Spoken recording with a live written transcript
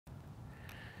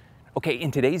Okay,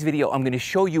 in today's video, I'm going to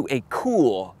show you a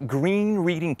cool green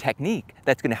reading technique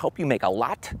that's going to help you make a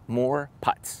lot more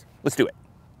putts. Let's do it.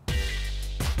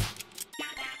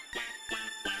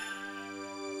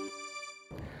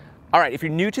 All right, if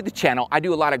you're new to the channel, I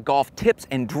do a lot of golf tips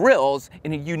and drills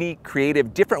in a unique,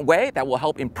 creative, different way that will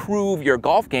help improve your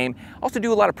golf game. I also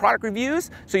do a lot of product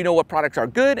reviews, so you know what products are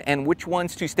good and which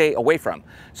ones to stay away from.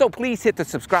 So please hit the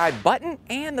subscribe button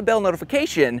and the bell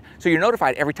notification so you're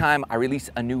notified every time I release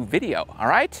a new video, all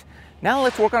right? Now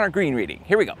let's work on our green reading.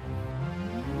 Here we go.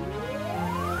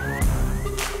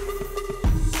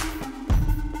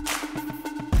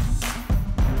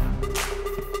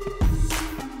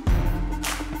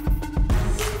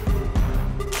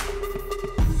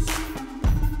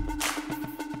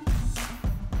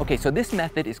 Okay, so this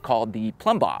method is called the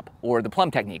plumb bob, or the plumb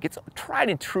technique. It's tried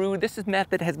and true. This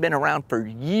method has been around for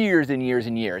years and years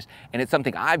and years, and it's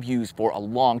something I've used for a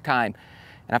long time,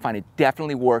 and I find it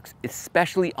definitely works,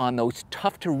 especially on those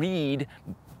tough to read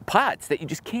putts that you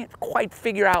just can't quite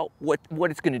figure out what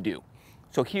it's gonna do.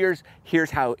 So here's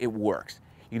how it works.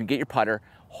 You can get your putter,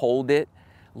 hold it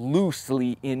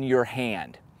loosely in your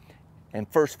hand, and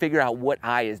first figure out what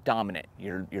eye is dominant,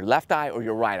 your left eye or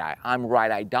your right eye. I'm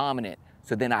right eye dominant.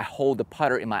 So then I hold the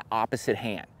putter in my opposite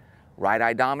hand. Right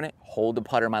eye dominant, hold the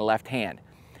putter in my left hand.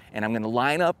 And I'm gonna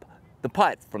line up the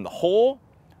putt from the hole,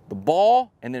 the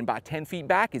ball, and then about 10 feet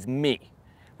back is me,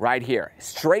 right here.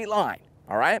 Straight line,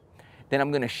 all right? Then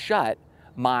I'm gonna shut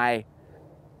my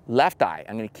left eye.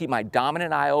 I'm gonna keep my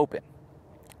dominant eye open.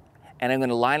 And I'm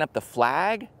gonna line up the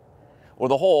flag or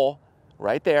the hole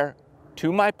right there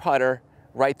to my putter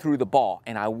right through the ball.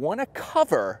 And I wanna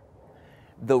cover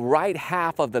the right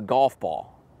half of the golf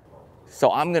ball.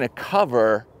 So I'm gonna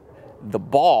cover the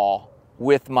ball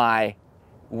with my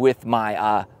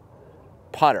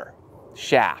putter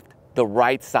shaft, the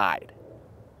right side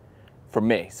for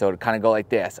me. So to kind of go like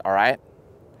this, all right?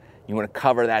 You wanna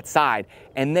cover that side.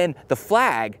 And then the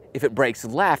flag, if it breaks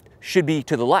left, should be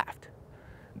to the left.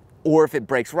 Or if it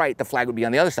breaks right, the flag would be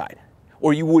on the other side.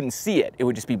 Or you wouldn't see it, it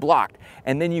would just be blocked.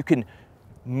 And then you can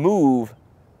move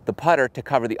the putter to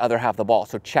cover the other half of the ball.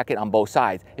 So check it on both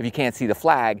sides. If you can't see the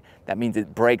flag, that means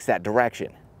it breaks that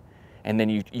direction. And then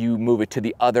you move it to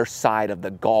the other side of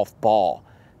the golf ball,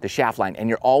 the shaft line. And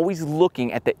you're always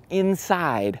looking at the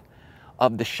inside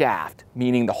of the shaft,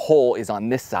 meaning the hole is on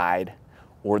this side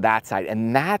or that side.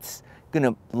 And that's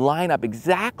gonna line up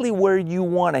exactly where you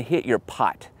wanna hit your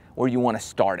putt, where you wanna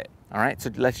start it. All right, so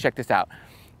let's check this out.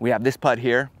 We have this putt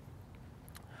here.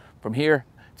 From here,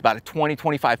 it's about a 20,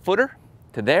 25 footer.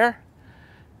 To there,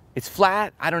 it's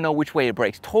flat. I don't know which way it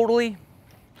breaks totally.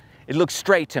 It looks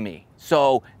straight to me.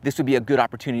 So this would be a good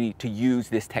opportunity to use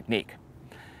this technique.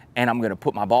 And I'm gonna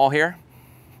put my ball here.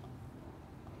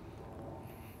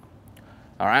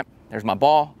 All right, there's my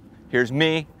ball. Here's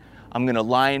me. I'm gonna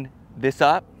line this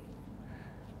up,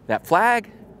 that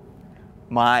flag,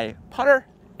 my putter,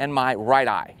 and my right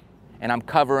eye. And I'm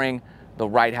covering the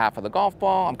right half of the golf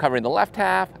ball. I'm covering the left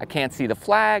half. I can't see the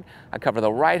flag. I cover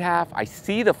the right half. I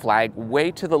see the flag way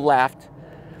to the left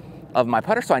of my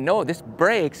putter, so I know this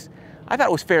breaks. I thought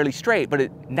it was fairly straight,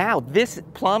 but now this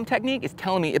plumb technique is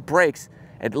telling me it breaks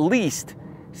at least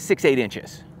 6-8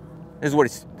 inches. This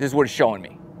is what it's showing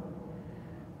me.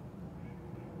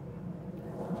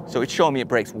 So it's showing me it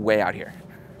breaks way out here.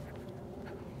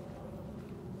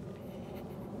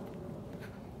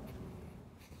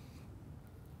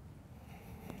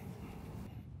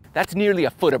 That's nearly a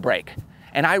foot of break.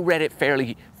 And I read it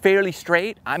fairly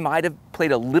straight. I might have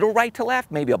played a little right to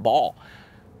left, maybe a ball.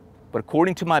 But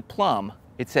according to my plumb,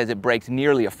 it says it breaks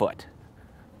nearly a foot.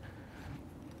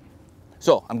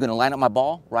 So I'm gonna line up my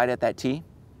ball right at that tee.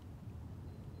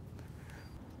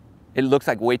 It looks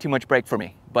like way too much break for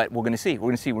me, but we're gonna see.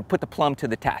 We'll put the plumb to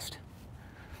the test.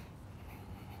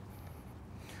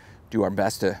 Do our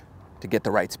best to get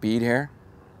the right speed here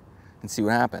and see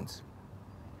what happens.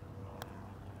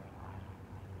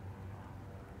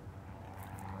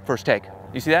 First take.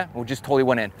 You see that? We just totally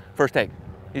went in. First take.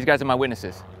 These guys are my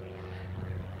witnesses.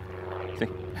 See?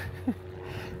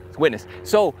 It's witness.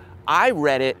 So I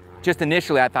read it, just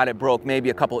initially I thought it broke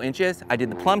maybe a couple inches. I did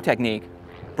the plumb technique,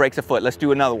 breaks a foot. Let's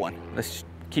do another one. Let's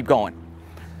keep going.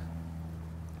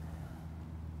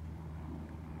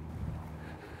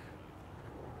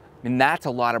 I mean, that's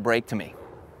a lot of break to me.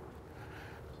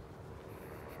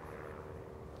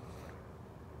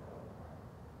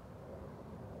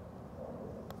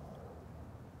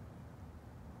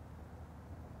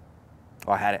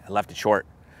 Oh, I had it, I left it short.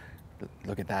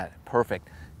 Look at that, perfect.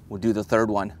 We'll do the third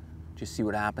one. Just see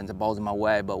what happens. The ball's in my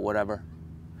way, but whatever.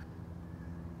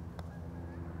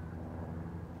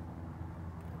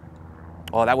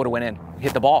 Oh, that would have went in.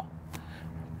 Hit the ball.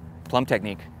 Plumb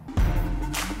technique.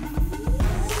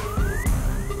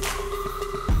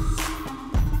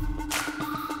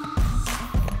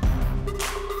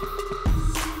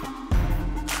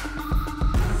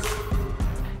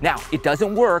 Now, it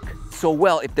doesn't work so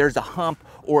well if there's a hump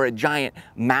or a giant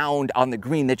mound on the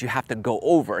green that you have to go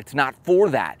over. It's not for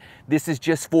that. This is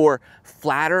just for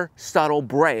flatter, subtle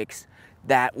breaks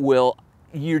that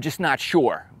you're just not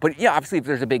sure. But yeah, obviously if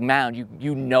there's a big mound,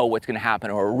 you know what's gonna happen,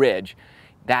 or a ridge.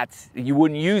 You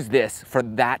wouldn't use this for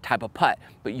that type of putt,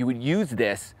 but you would use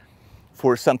this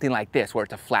for something like this, where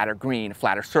it's a flatter green, a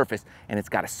flatter surface, and it's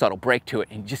got a subtle break to it,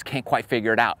 and you just can't quite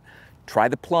figure it out. Try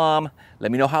the plumb.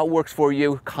 Let me know how it works for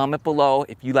you. Comment below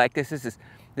if you like this.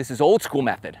 This is old school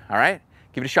method, all right?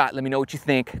 Give it a shot. Let me know what you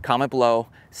think. Comment below.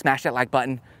 Smash that like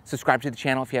button. Subscribe to the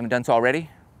channel if you haven't done so already.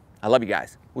 I love you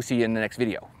guys. We'll see you in the next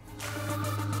video.